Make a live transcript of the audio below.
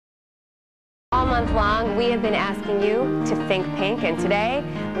All month long, we have been asking you to think pink, and today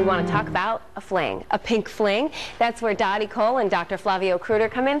we want to talk about a fling, a pink fling. That's where Dottie Cole and Dr. Flavio Kruder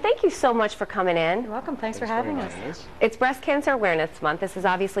come in. Thank you so much for coming in. You're welcome. Thanks for having us. It's Breast Cancer Awareness Month. This is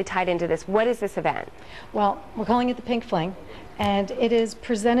obviously tied into this. What is this event? Well, we're calling it the Pink Fling, and it is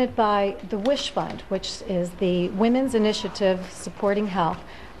presented by the Wish Fund, which is the women's initiative supporting health.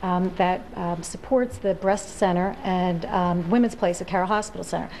 That supports the breast center and women's place at Carroll Hospital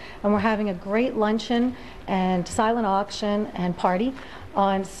Center. And we're having a great luncheon and silent auction and party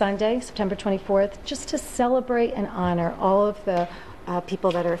on Sunday, September 24th, just to celebrate and honor all of the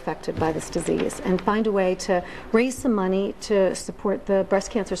people that are affected by this disease and find a way to raise some money to support the breast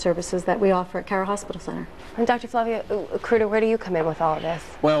cancer services that we offer at Carroll Hospital Center. And Dr. Flavio Kruder, where do you come in with all of this?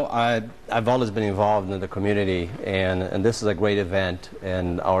 Well, I've always been involved in the community, and this is a great event,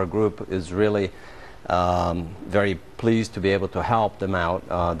 and our group is really very pleased to be able to help them out.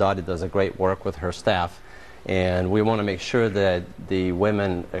 Dottie does a great work with her staff, and we want to make sure that the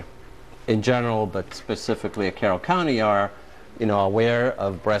women in general, but specifically at Carroll County, are aware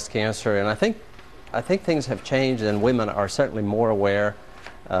of breast cancer. And I think things have changed, and women are certainly more aware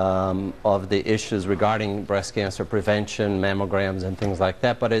of the issues regarding breast cancer prevention, mammograms, and things like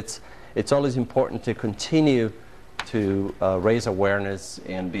that. But it's always important to continue to raise awareness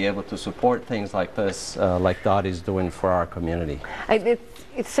and be able to support things like this, like Dottie's doing for our community.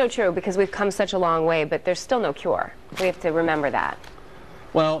 It's so true, because we've come such a long way, but there's still no cure. We have to remember that.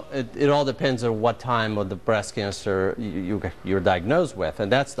 Well, it all depends on what time of the breast cancer you're diagnosed with, and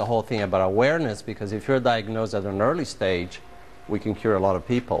that's the whole thing about awareness, because if you're diagnosed at an early stage, we can cure a lot of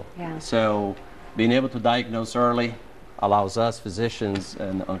people. Yeah. So being able to diagnose early allows us, physicians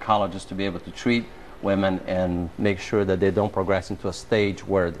and oncologists, to be able to treat women and make sure that they don't progress into a stage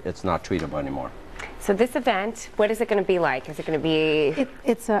where it's not treatable anymore. So this event, what is it going to be like? Is it going to be...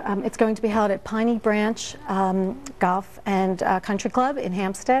 It's going to be held at Piney Branch Golf and Country Club in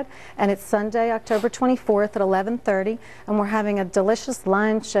Hampstead, and it's Sunday, October 24th at 11:30, and we're having a delicious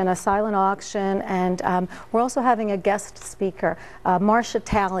lunch and a silent auction, and we're also having a guest speaker, Marcia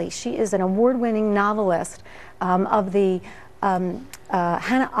Talley. She is an award-winning novelist of the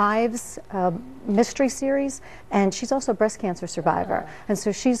Hannah Ives mystery series, and she's also a breast cancer survivor, and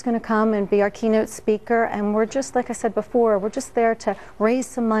so she's going to come and be our keynote speaker. And we're just, like I said before, we're just there to raise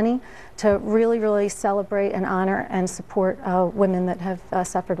some money to really celebrate and honor and support women that have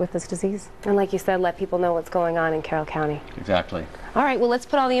suffered with this disease. And like you said, let people know what's going on in Carroll County. Exactly. All right, well, let's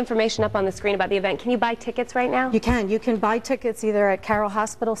put all the information up on the screen about the event. Can you buy tickets right now? You can. You can buy tickets either at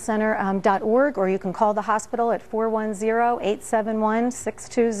carrollhospitalcenter.org, or you can call the hospital at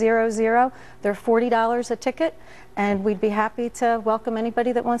 410-871-6200. They're $40 a ticket, and we'd be happy to welcome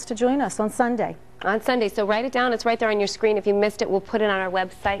anybody that wants to join us on Sunday. On Sunday, so write it down. It's right there on your screen. If you missed it, we'll put it on our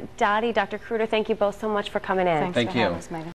website. Dottie, Dr. Kruder, thank you both so much for coming in. Thanks Thank for you. having us, Megan.